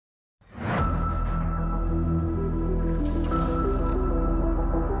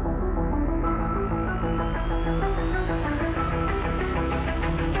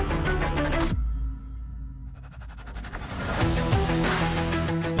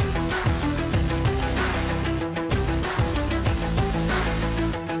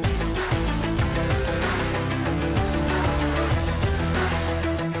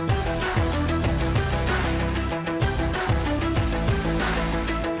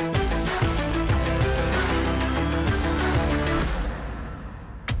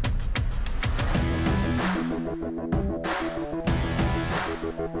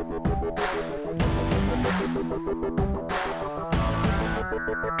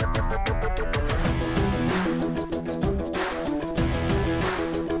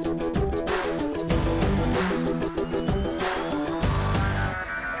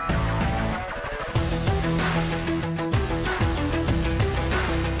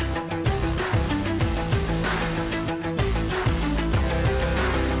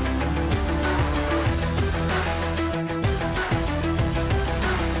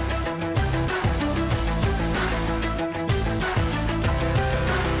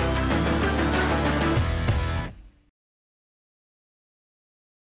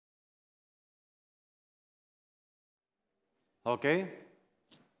Okay,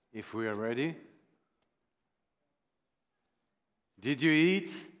 if we are ready. Did you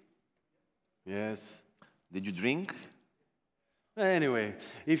eat? Yes. Did you drink? Anyway,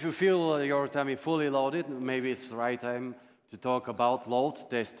 if you feel your tummy fully loaded, maybe it's the right time to talk about load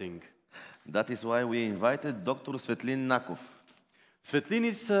testing. That is why we invited Dr. Svetlin Nakov. Svetlin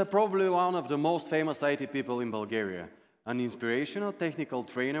is probably one of the most famous IT people in Bulgaria, an inspirational technical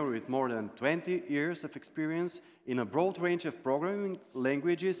trainer with more than 20 years of experience in a broad range of programming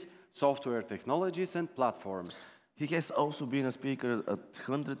languages, software technologies, and platforms. He has also been a speaker at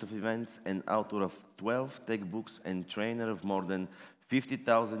hundreds of events and author of 12 tech books and trainer of more than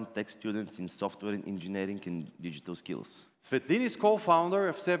 50,000 tech students in software engineering and digital skills. Svetlin is co-founder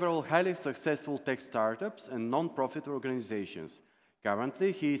of several highly successful tech startups and non-profit organizations.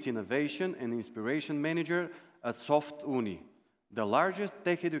 Currently, he is Innovation and Inspiration Manager at SoftUni, the largest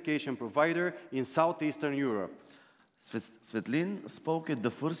tech education provider in Southeastern Europe. Svetlin spoke at the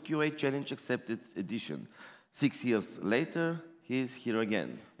first QA Challenge Accepted edition. 6 years later, he is here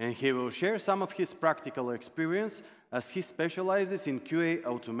again. And he will share some of his practical experience as he specializes in QA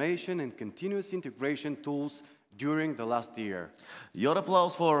automation and continuous integration tools during the last year. Your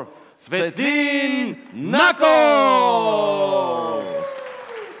applause for Svetlin Nakov!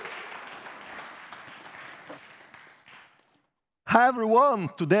 Hi everyone,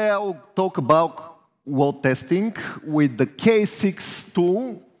 today I will talk about load testing with the K6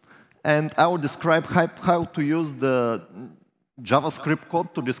 tool, and I will describe how to use the JavaScript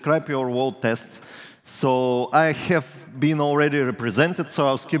code to describe your load tests. So I have been already represented, so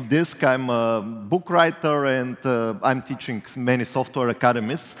I'll skip this. I'm a book writer and I'm teaching many software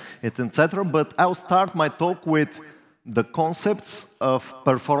academies, etc. But I'll start my talk with the concepts of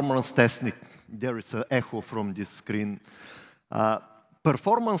performance testing. There is an echo from this screen.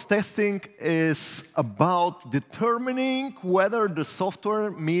 Performance testing is about determining whether the software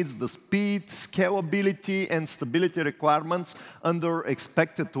meets the speed, scalability, and stability requirements under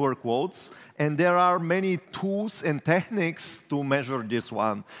expected workloads. And there are many tools and techniques to measure this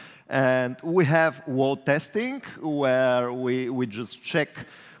one. And we have load testing, where we just check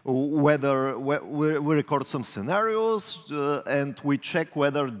whether we record some scenarios and we check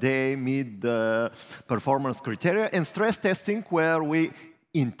whether they meet the performance criteria, and stress testing, where we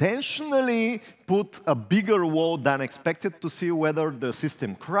intentionally put a bigger load than expected to see whether the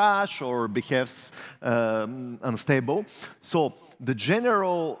system crashes or behaves unstable. So the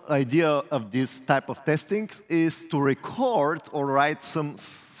general idea of this type of testing is to record or write some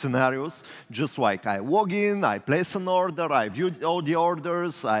scenarios, just like I log in, I place an order, I view all the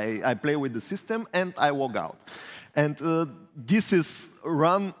orders, I play with the system, and I log out. And this is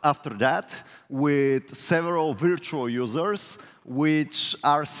run after that with several virtual users, which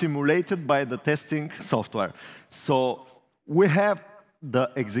are simulated by the testing software. So we have the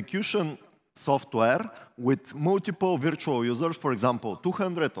execution software with multiple virtual users, for example,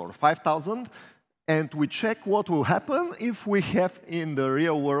 200 or 5,000, and we check what will happen if we have in the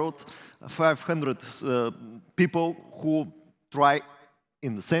real world 500 people who try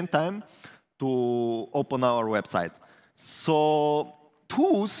in the same time to open our website. So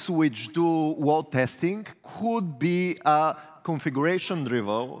tools which do load testing could be configuration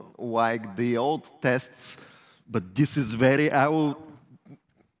driven, like the old tests, but this is I will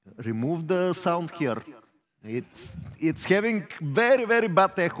remove the sound here. It's having very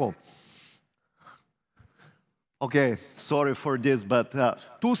bad echo. Okay, sorry for this, but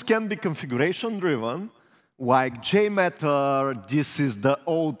tools can be configuration-driven, like JMeter. This is the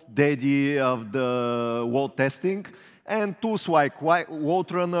old daddy of the load testing, and tools like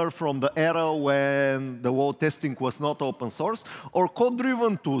LoadRunner from the era when the load testing was not open source, or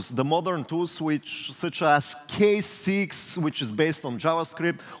code-driven tools, the modern tools such as K6, which is based on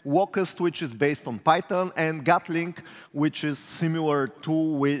JavaScript, Locust, which is based on Python, and Gatling, which is similar to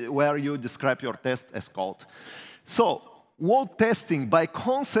where you describe your test as code. So load testing, by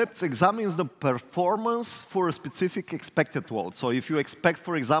concepts, examines the performance for a specific expected load. So if you expect,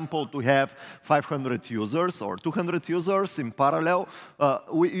 for example, to have 500 users or 200 users in parallel,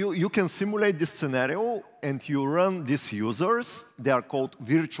 you can simulate this scenario and you run these users. They are called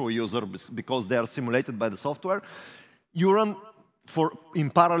virtual users because they are simulated by the software. You run in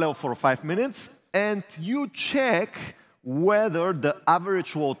parallel for 5 minutes, and you check whether the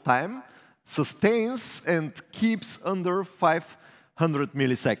average load time sustains and keeps under 500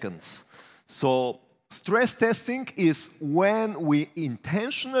 milliseconds. So stress testing is when we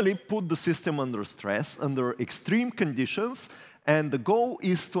intentionally put the system under stress, under extreme conditions, And the goal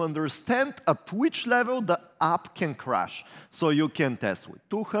is to understand at which level the app can crash. So you can test with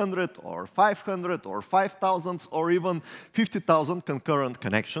 200 or 500 or 5,000 or even 50,000 concurrent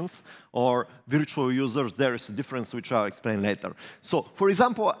connections or virtual users. There is a difference which I'll explain later. So for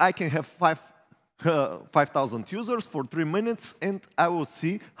example, I can have 5,000 users for 3 minutes, and I will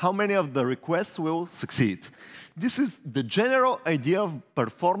see how many of the requests will succeed. This is the general idea of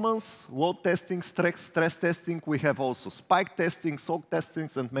performance, load testing, stress testing. We have also spike testing, soak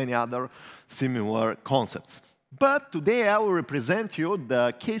testings, and many other similar concepts. But today I will represent you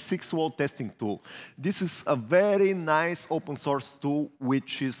the K6 load testing tool. This is a very nice open source tool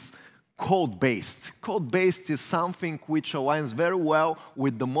which is code-based. Code-based is something which aligns very well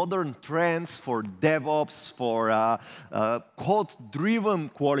with the modern trends for DevOps, for code-driven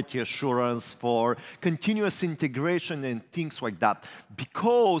quality assurance, for continuous integration and things like that.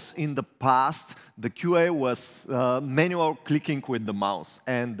 Because in the past, the QA was manual clicking with the mouse,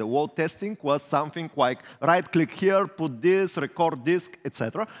 and the load testing was something like right-click here, put this, record this,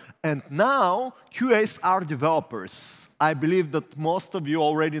 etc. And now, QAs are developers. I believe that most of you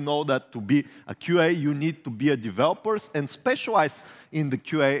already know that to be a QA, you need to be a developer and specialize in the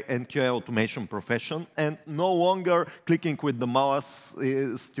QA and QA automation profession, and no longer clicking with the mouse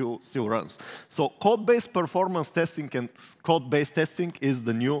still runs. So code-based performance testing and code-based testing is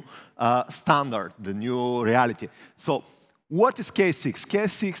the new standard, the new reality. So what is K6?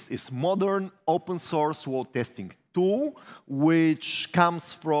 K6 is modern open source load testing tool, which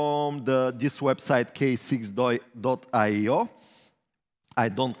comes from this website, k6.io. I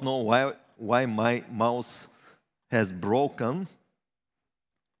don't know why my mouse has broken.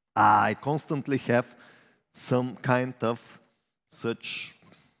 I constantly have some kind of such,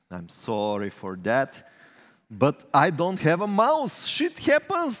 I'm sorry for that, but I don't have a mouse. Shit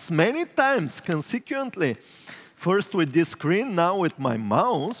happens many times consequently. First with this screen, now with my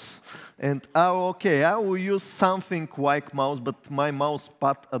mouse. And okay, I will use something like mouse, but my mouse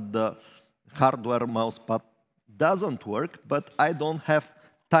pad at the hardware mouse pad doesn't work, but I don't have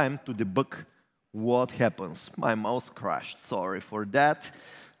time to debug what happens. My mouse crashed, sorry for that.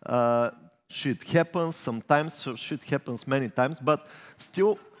 Shit happens sometimes, so shit happens many times, but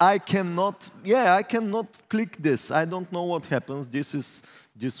still I cannot click this. I don't know what happens.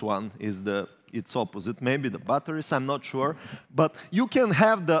 This one is its opposite, maybe the batteries, I'm not sure. But you can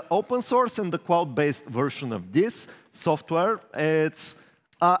have the open source and the cloud-based version of this software. It's,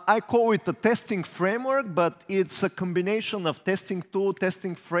 I call it a testing framework, but it's a combination of testing tool,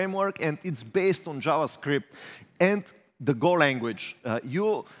 testing framework, and it's based on JavaScript and the Go language.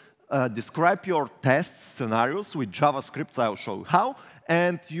 You describe your test scenarios with JavaScript, I'll show you how.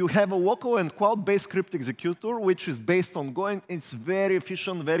 And you have a local and cloud-based script executor, which is based on Go. It's very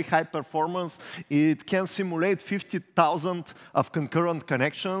efficient, very high performance. It can simulate 50,000 of concurrent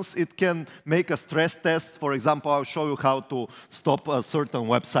connections. It can make a stress test. For example, I'll show you how to stop a certain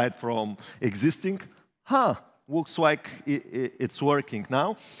website from existing. Looks like it's working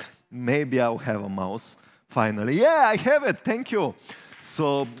now. Maybe I'll have a mouse finally. Yeah, I have it. Thank you.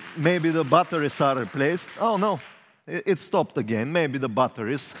 So maybe the batteries are replaced. Oh, no. It stopped again. Maybe the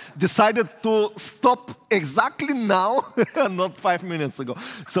batteries decided to stop exactly now, not 5 minutes ago.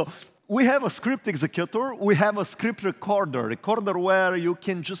 So we have a script executor. We have a script recorder where you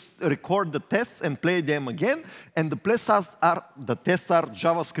can just record the tests and play them again. And the tests are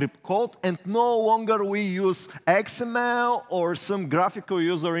JavaScript code. And no longer we use XML or some graphical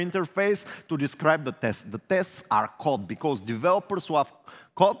user interface to describe the tests. The tests are code because developers love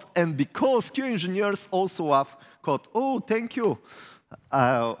code and because QA engineers also love code. Oh, thank you.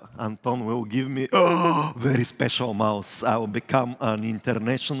 Anton will give me a very special mouse. I will become an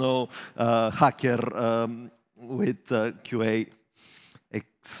international hacker with QA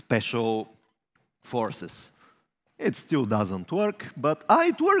special forces. It still doesn't work, but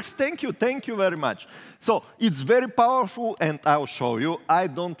it works. Thank you very much. So it's very powerful, and I'll show you. I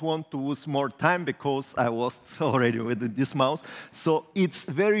don't want to lose more time because I lost already with this mouse. So it's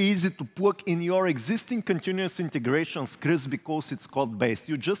very easy to plug in your existing continuous integration scripts because it's code-based.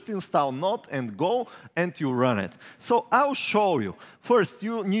 You just install Node and Go, and you run it. So I'll show you. First,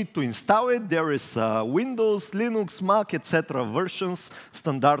 you need to install it. There is Windows, Linux, Mac, etc. versions,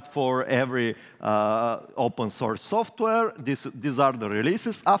 standard for every open source software. These are the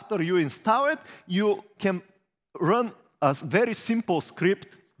releases. After you install it, you can run a very simple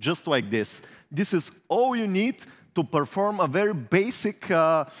script just like this. This is all you need to perform a very basic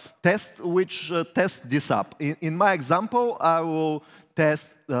test which tests this app. In my example, I will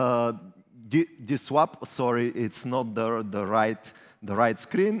test this swap. Sorry, it's not the right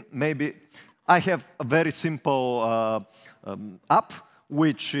screen. Maybe I have a very simple app,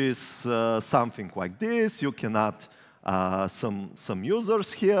 which is something like this. You can add some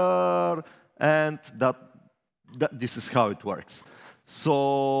users here, and this is how it works.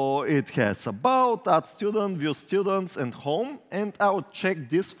 So it has about, add student, view students, and home. And I will check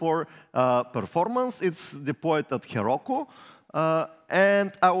this for performance. It's deployed at Heroku.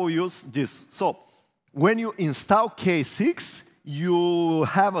 And I will use this. So when you install K6, you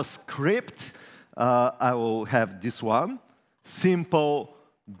have a script. I will have this one, simple.js.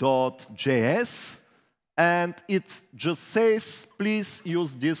 And it just says, please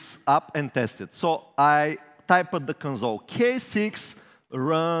use this app and test it. So I type at the console, K6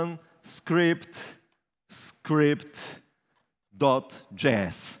 run script.js.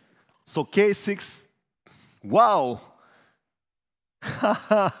 So K6, wow.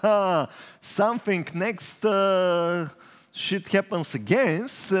 Something next shit happens again,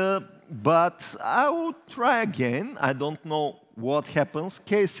 but I will try again. I don't know what happens.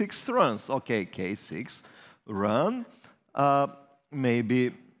 K6 runs. OK, K6 run.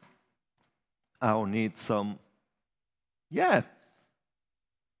 Maybe I'll need some, yeah.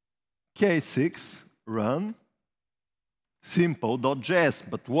 K6 run simple.js.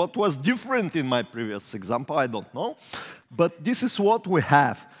 But what was different in my previous example, I don't know. But this is what we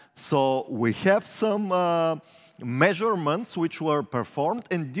have. So we have some measurements which were performed,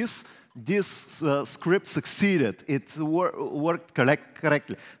 and this script succeeded. It worked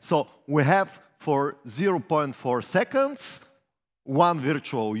correctly. So we have for 0.4 seconds, one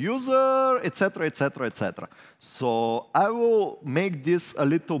virtual user, etc., etc., etc. So I will make this a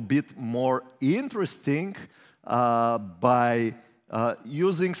little bit more interesting by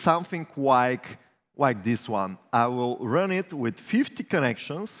using something like this one. I will run it with 50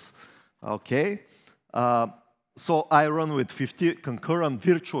 connections. OK. So I run with 50 concurrent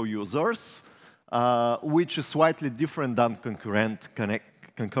virtual users, which is slightly different than concurrent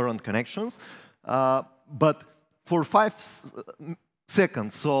connections. But for 5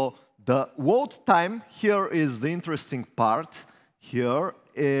 seconds. So the load time here is the interesting part. Here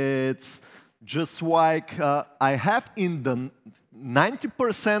it's just like I have in the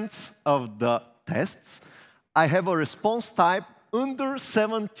 90% of the tests, I have a response time under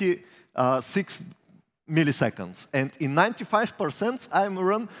 76 milliseconds. And in 95%, I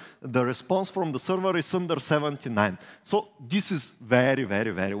run the response from the server is under 79. So this is very,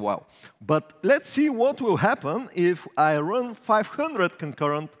 very, very well. But let's see what will happen if I run 500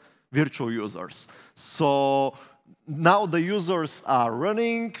 concurrent virtual users. So now the users are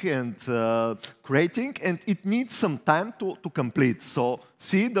running and creating, and it needs some time to complete. So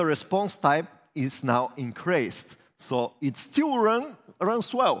see, the response time is now increased. So it still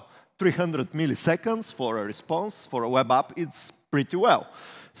runs well. 300 milliseconds for a response. For a web app, it's pretty well.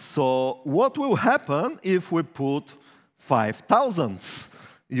 So what will happen if we put 5,000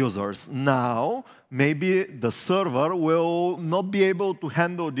 users? Now, maybe the server will not be able to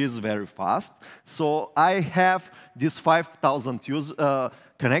handle this very fast. So I have these 5,000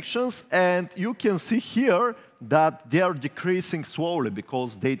 connections, and you can see here that they are decreasing slowly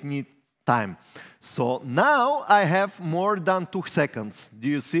because they need time. So now I have more than 2 seconds. Do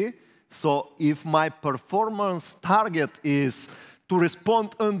you see? So if my performance target is to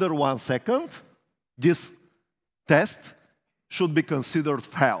respond under 1 second, this test should be considered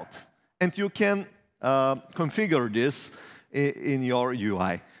failed. And you can configure this in your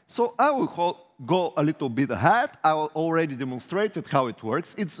UI. So I will go a little bit ahead. I already demonstrated how it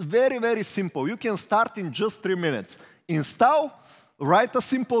works. It's very, very simple. You can start in just 3 minutes. Install, write a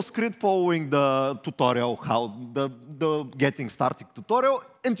simple script following the tutorial, how the getting started tutorial,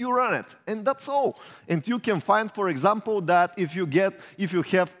 and you run it. And that's all. And you can find, for example, that if you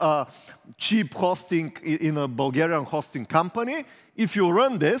have a cheap hosting in a Bulgarian hosting company, if you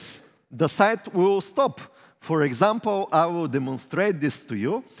run this, the site will stop. For example, I will demonstrate this to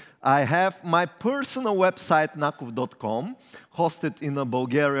you. I have my personal website, nakov.com, hosted in a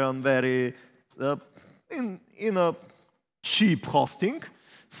Bulgarian in a cheap hosting.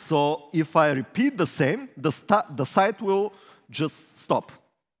 So if I repeat the same, the site will just stop.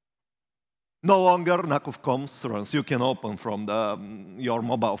 No longer Nakov.com runs. You can open from your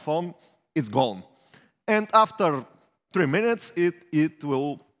mobile phone. It's gone. And after 3 minutes, it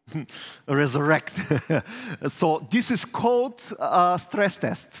will resurrect. So this is called a stress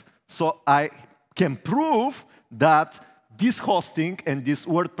test. So I can prove that this hosting and this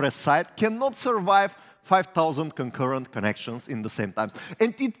WordPress site cannot survive 5,000 concurrent connections in the same time.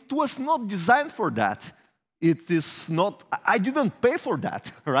 And it was not designed for that. It is not, I didn't pay for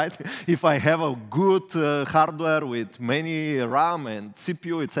that, right? If I have a good hardware with many RAM and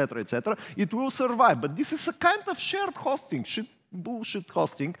CPU, etc., it will survive. But this is a kind of shared hosting, bullshit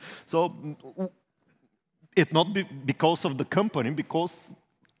hosting. So it not be because of the company, because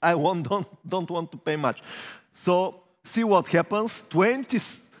I don't want to pay much. So see what happens,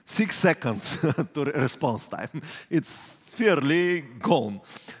 26 seconds to response time. It's fairly gone.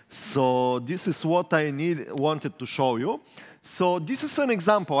 So this is what I wanted to show you. So this is an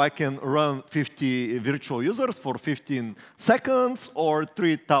example. I can run 50 virtual users for 15 seconds or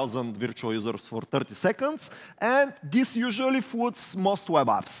 3,000 virtual users for 30 seconds. And this usually foods most web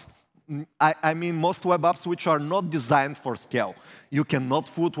apps. I mean most web apps which are not designed for scale. You cannot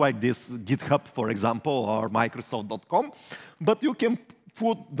food like this GitHub, for example, or Microsoft.com. But you can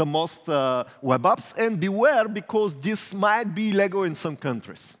put the most web apps, and beware, because this might be illegal in some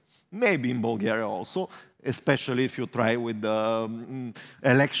countries. Maybe in Bulgaria also, especially if you try with the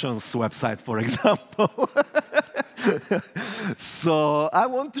elections website, for example. So I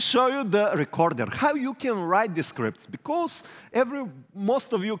want to show you the recorder, how you can write the scripts, because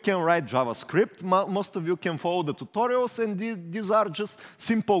most of you can write JavaScript, most of you can follow the tutorials, and these are just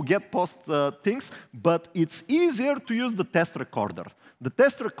simple get-post things, but it's easier to use the test recorder. The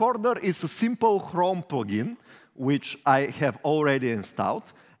test recorder is a simple Chrome plugin, which I have already installed,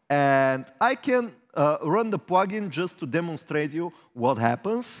 and I can run the plugin just to demonstrate you what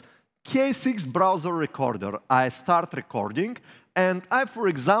happens. K6 browser recorder. I start recording, and I, for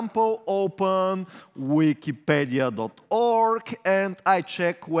example, open wikipedia.org, and I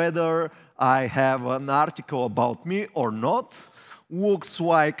check whether I have an article about me or not. Looks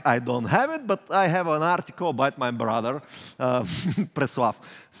like I don't have it, but I have an article about my brother, Preslav.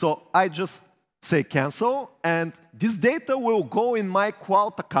 So I just say cancel, and this data will go in my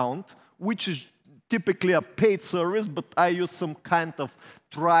cloud account, which is typically a paid service, but I use some kind of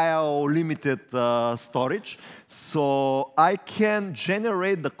trial limited storage. So I can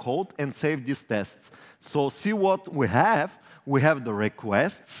generate the code and save these tests. So see what we have. We have the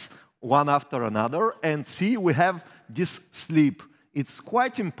requests, one after another, and see we have this sleep. It's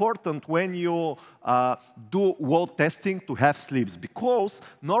quite important when you do load testing to have sleeps, because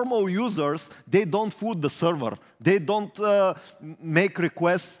normal users, they don't food the server. They don't make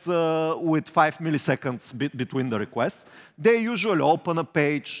requests with 5 milliseconds between the requests. They usually open a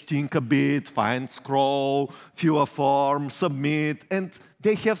page, think a bit, scroll, fill a form, submit, and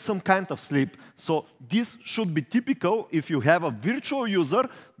they have some kind of sleep. So this should be typical if you have a virtual user.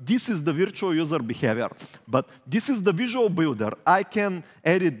 This is the virtual user behavior. But this is the visual builder. I can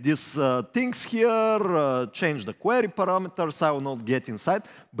edit these things here, change the query parameters. I will not get inside.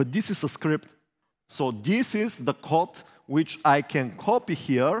 But this is a script. So this is the code which I can copy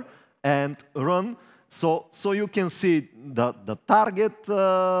here and run. So you can see the target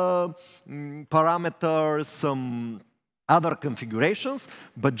parameters, some other configurations,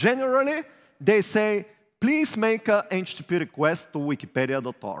 but generally they say, please make a HTTP request to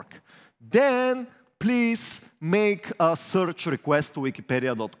wikipedia.org. Then please make a search request to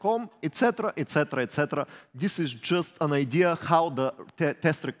wikipedia.com, etc., etc., etc. This is just an idea how the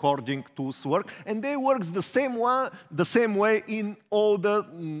test recording tools work, and they work the same way in all the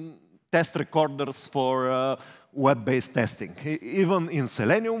test recorders for web-based testing. Even in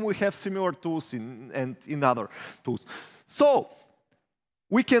Selenium, we have similar tools, and in other tools. So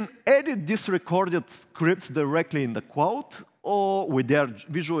we can edit these recorded scripts directly in the cloud or with their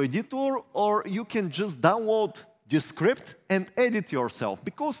visual editor, or you can just download this script and edit yourself,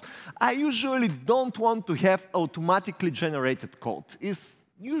 because I usually don't want to have automatically generated code. It's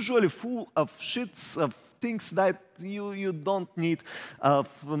usually full of shits of things that you don't need,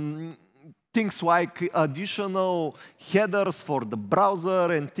 things like additional headers for the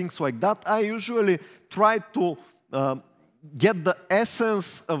browser and things like that. I usually try to get the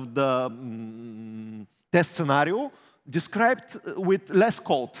essence of the test scenario described with less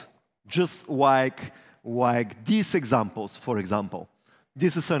code, just like these examples, for example.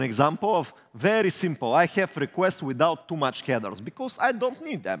 This is an example of very simple. I have requests without too much headers, because I don't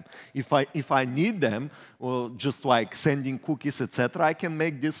need them. If I need them, just like sending cookies, etc., I can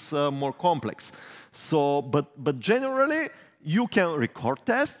make this more complex. So, but generally, you can record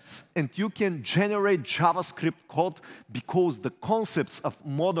tests, and you can generate JavaScript code, because the concepts of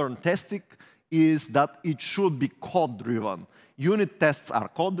modern testing is that it should be code-driven. Unit tests are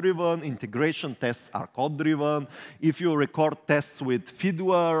code-driven, integration tests are code-driven. If you record tests with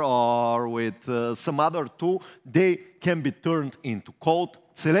Fiddler or with some other tool, they can be turned into code.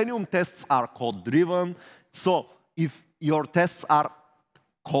 Selenium tests are code-driven. So if your tests are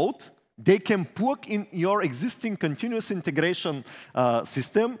code, they can plug in your existing continuous integration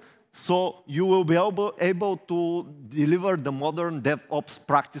system, so you will be able to deliver the modern DevOps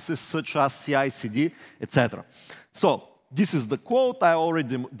practices such as CI/CD, etc. So this is the quote. I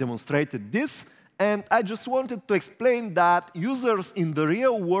already demonstrated this. And I just wanted to explain that users in the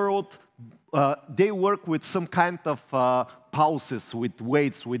real world, they work with some kind of pauses, with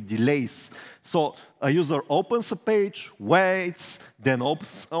waits, with delays. So a user opens a page, waits, then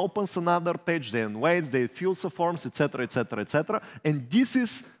opens another page, then waits, they fill some forms, etc., etc., etc. And this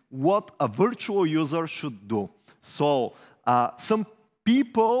is what a virtual user should do. So some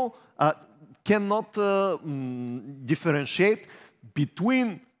people cannot differentiate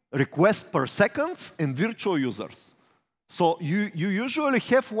between requests per second and virtual users. So you usually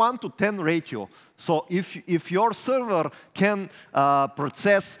have 1 to 10 ratio. So if your server can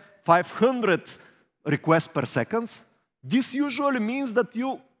process 500 requests per second, this usually means that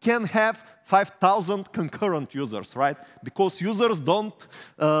you can have 5,000 concurrent users, right? Because users don't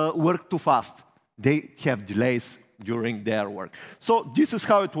work too fast. They have delays during their work. So this is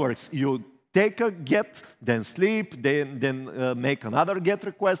how it works. You take a get, then sleep, then make another get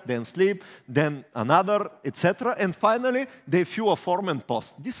request, then sleep, then another, etc. And finally, they fill a form and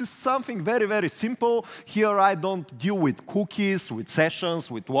post. This is something very, very simple. Here, I don't deal with cookies, with sessions,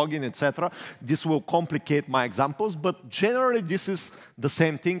 with login, etc. This will complicate my examples, but generally, this is the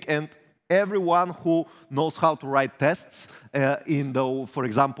same thing. And everyone who knows how to write tests in the, for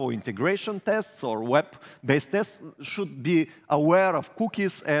example, integration tests or web-based tests should be aware of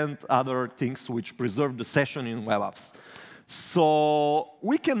cookies and other things which preserve the session in web apps. So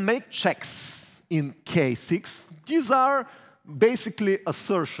we can make checks in case 6. These are basically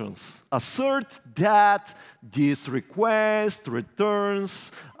assertions. Assert that this request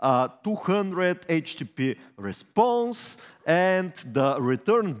returns 200 HTTP response, and the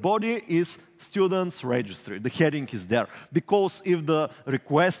return body is students registry. The heading is there. Because if the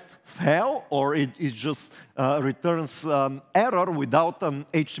request fails or it just returns an error without an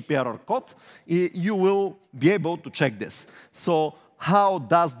HTTP error code, you will be able to check this. So how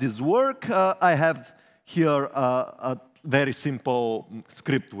does this work? I have here a very simple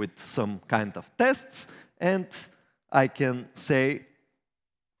script with some kind of tests, and I can say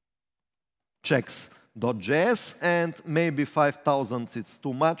checks.js, and maybe 5,000 it's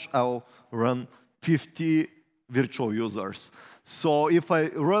too much. I'll run 50 virtual users. So if I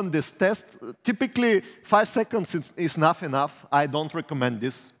run this test, typically 5 seconds is not enough. I don't recommend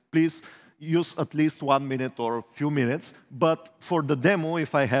this. Please use at least 1 minute or a few minutes. But for the demo,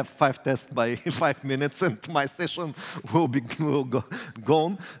 if I have 5 tests by 5 minutes, and my session will go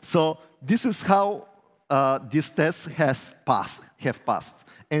gone. So this is how these tests have passed.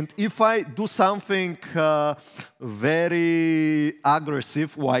 And if I do something very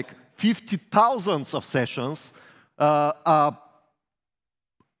aggressive, like 50,000 of sessions, a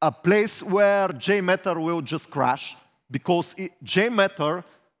place where JMeter will just crash, because JMeter,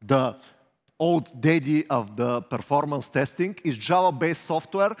 the old daddy of the performance testing, is Java-based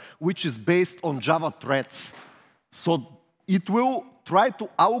software, which is based on Java threads. So it will try to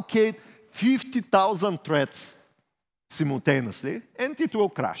allocate 50,000 threads simultaneously, and it will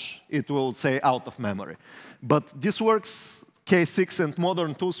crash. It will say out of memory. But this works, K6 and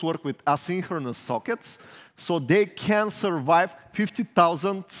modern tools work with asynchronous sockets, so they can survive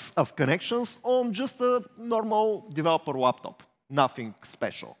 50,000 of connections on just a normal developer laptop. Nothing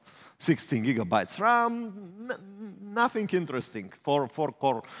special. 16 gigabytes RAM, nothing interesting for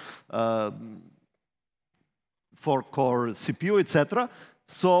core CPU, etc.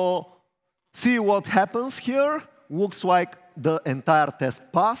 So see what happens here. Looks like the entire test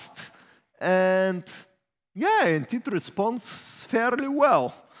passed, and yeah, and it responds fairly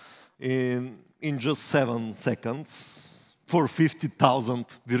well in just 7 seconds for 50,000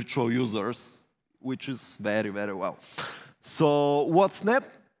 virtual users, which is very, very well. So what's next?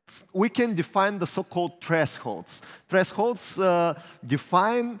 We can define the so-called thresholds. Thresholds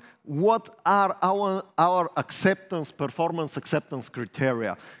define what are our acceptance, performance acceptance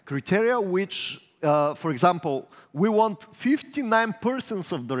criteria. Criteria which, for example, we want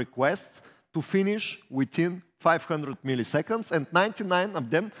 59% of the requests to finish within 500 milliseconds, and 99 of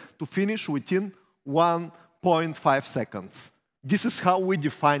them to finish within 1.5 seconds. This is how we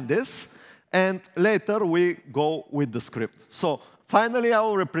define this, and later we go with the script. So finally,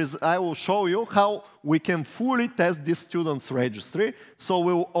 I will show you how we can fully test this students registry. So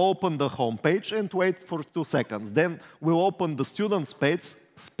we'll open the home page and wait for 2 seconds. Then we'll open the students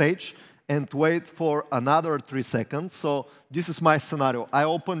page and wait for another 3 seconds. So this is my scenario. I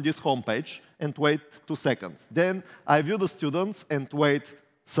open this home page and wait 2 seconds. Then I view the students and wait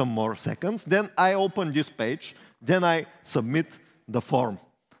some more seconds. Then I open this page. Then I submit the form.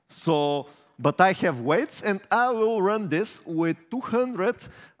 So, but I have weights, and I will run this with 200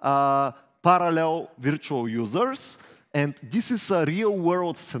 parallel virtual users. And this is a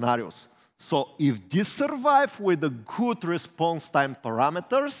real-world scenarios. So if this survive with a good response time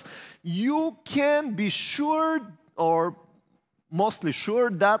parameters, you can be sure, or mostly sure,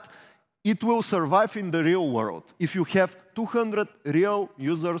 that it will survive in the real world if you have 200 real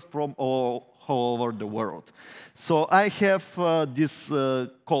users from all over the world. So I have this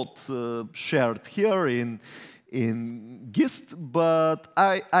code shared here in GIST, but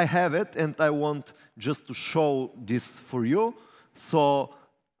I have it, and I want just to show this for you. So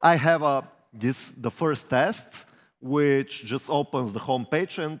I have the first test, which just opens the home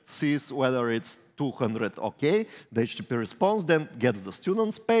page and sees whether it's 200 OK, the HTTP response, then gets the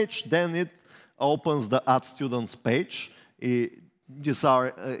students page, then it opens the add students page. These are,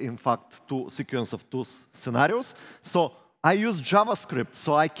 in fact, sequence of two scenarios. So I use JavaScript,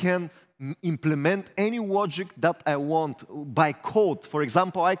 so I can implement any logic that I want by code. For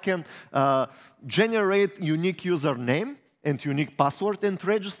example, I can generate unique username and unique password and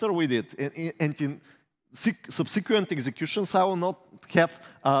register with it. And in subsequent executions, I will not have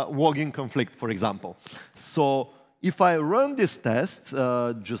login conflict, for example. So if I run this test,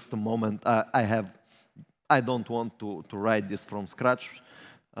 just a moment, I don't want to write this from scratch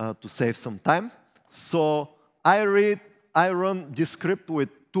to save some time. So I run this script with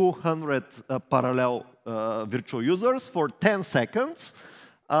 200 parallel virtual users for 10 seconds.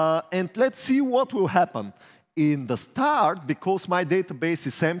 And let's see what will happen. In the start, because my database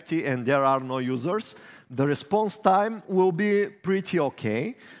is empty and there are no users, the response time will be pretty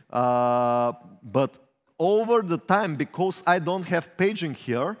OK. But over the time, because I don't have paging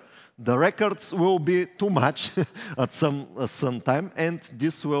here, the records will be too much at some time, and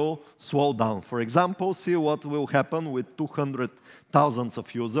this will slow down. For example, see what will happen with 200,000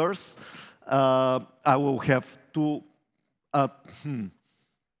 of users. I will have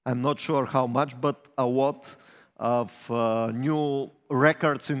I'm not sure how much, but a lot of new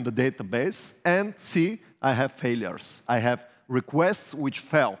records in the database. And see, I have failures. I have requests which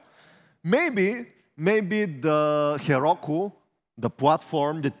fail. Maybe the Heroku, the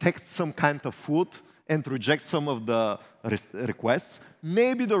platform, detects some kind of food and rejects some of the requests.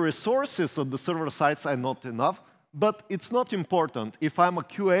 Maybe the resources of the server sides are not enough, but it's not important. If I'm a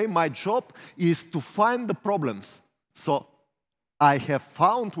QA, my job is to find the problems. So I have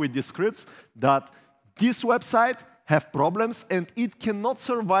found with these scripts that this website have problems, and it cannot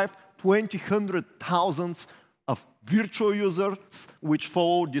survive 200,000 of virtual users which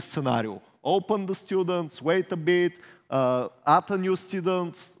follow this scenario. Open the students, wait a bit, add a new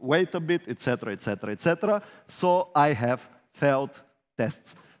student, wait a bit, etc., etc., etc. So I have failed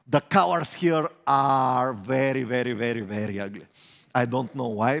tests. The colors here are very, very, very, very ugly. I don't know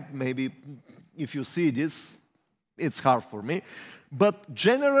why. Maybe if you see this, it's hard for me. But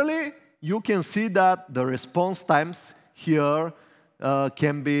generally, you can see that the response times here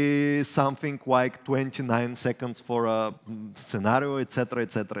can be something like 29 seconds for a scenario, etc.,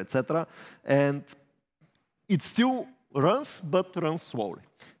 etc., etc. And it still runs, but runs slowly.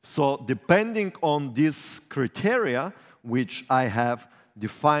 So depending on this criteria, which I have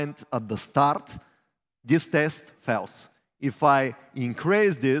defined at the start, this test fails. If I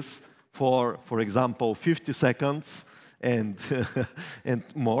increase this for example, 50 seconds and, and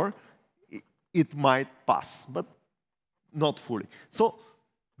more, it might pass, but not fully. So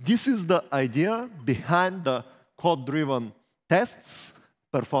this is the idea behind the code-driven tests,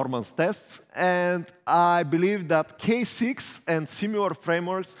 performance tests, and I believe that K6 and similar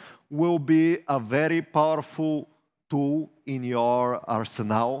frameworks will be a very powerful tool in your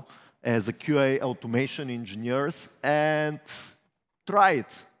arsenal as a QA automation engineers, and try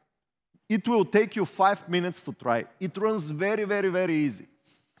it. It will take you 5 minutes to try. It runs very, very, very easy.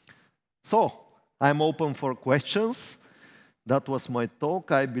 So I'm open for questions. That was my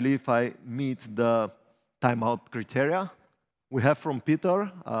talk. I believe I meet the timeout criteria. We have from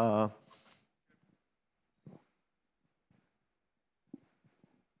Peter.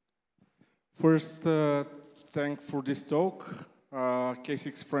 First, thank for this talk.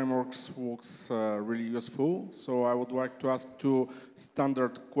 K6 frameworks looks really useful. So I would like to ask 2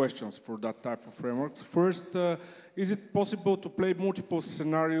 standard questions for that type of frameworks. First, is it possible to play multiple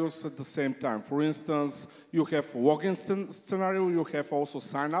scenarios at the same time? For instance, you have login scenario, you have also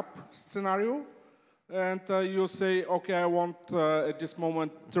sign-up scenario, and you say, OK, I want at this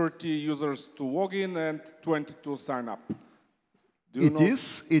moment 30 users to log in and 20 to sign up. It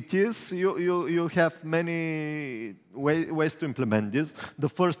is. You have many ways to implement this. The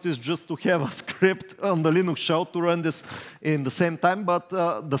first is just to have a script on the Linux shell to run this in the same time. But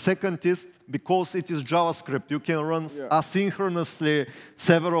the second is, because it is JavaScript, you can run asynchronously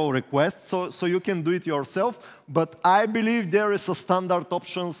several requests. So you can do it yourself. But I believe there is a standard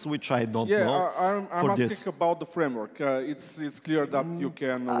options which I don't know. I'm asking about the framework. It's clear that you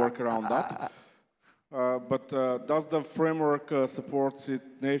can work around that. But does the framework support it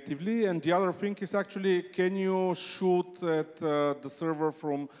natively? And the other thing is actually, can you shoot at the server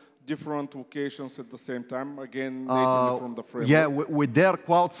from different locations at the same time, again, natively from the framework? Yeah, with their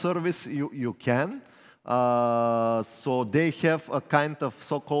cloud service, you can. So they have a kind of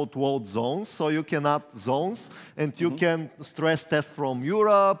so-called load zones. So you can add zones, and you can stress test from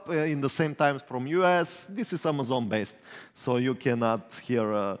Europe, in the same times from US. This is Amazon-based. So you can add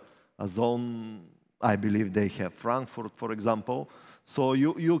here a zone. I believe they have Frankfurt, for example. So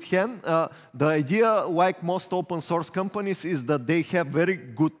you can. The idea, like most open source companies, is that they have very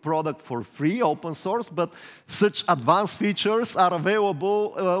good product for free, open source, but such advanced features are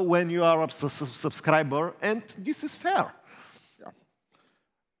available when you are a subscriber, and this is fair. Yeah.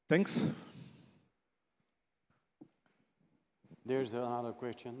 Thanks. There's another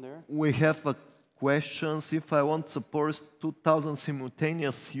question there. We have a questions. If I want to support 2,000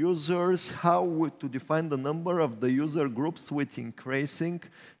 simultaneous users, how to define the number of the user groups with increasing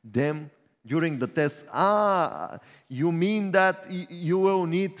them during the test? You mean that you will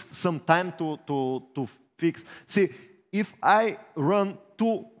need some time to fix. See, if I run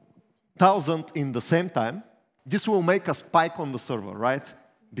 2,000 in the same time, this will make a spike on the server, right?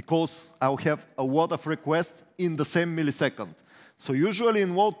 Because I'll have a lot of requests in the same millisecond. So usually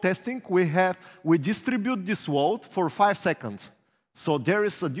in load testing, we distribute this load for 5 seconds. So there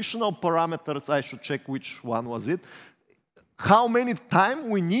is additional parameters. I should check which one was it. How many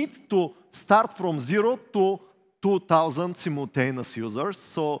time we need to start from 0 to 2,000 simultaneous users?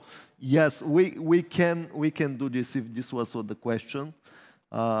 So yes, we can do this if this was the question.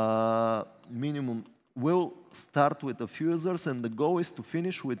 Minimum will start with a few users, and the goal is to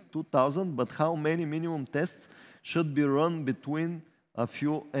finish with 2,000. But how many minimum tests should be run between a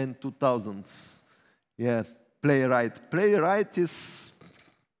few and 2,000? Yeah, Playwright. Playwright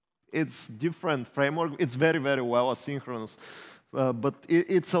it's different framework. It's very, very well asynchronous. But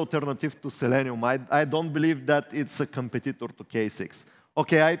it's alternative to Selenium. I don't believe that it's a competitor to K6.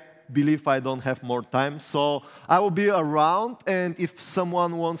 Okay, I believe I don't have more time, so I will be around, and if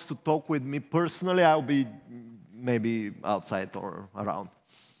someone wants to talk with me personally, I'll be maybe outside or around.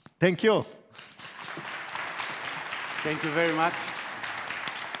 Thank you. Thank you very much.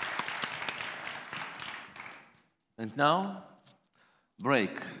 And now,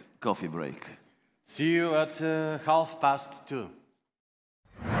 break, coffee break. See you at 2:30.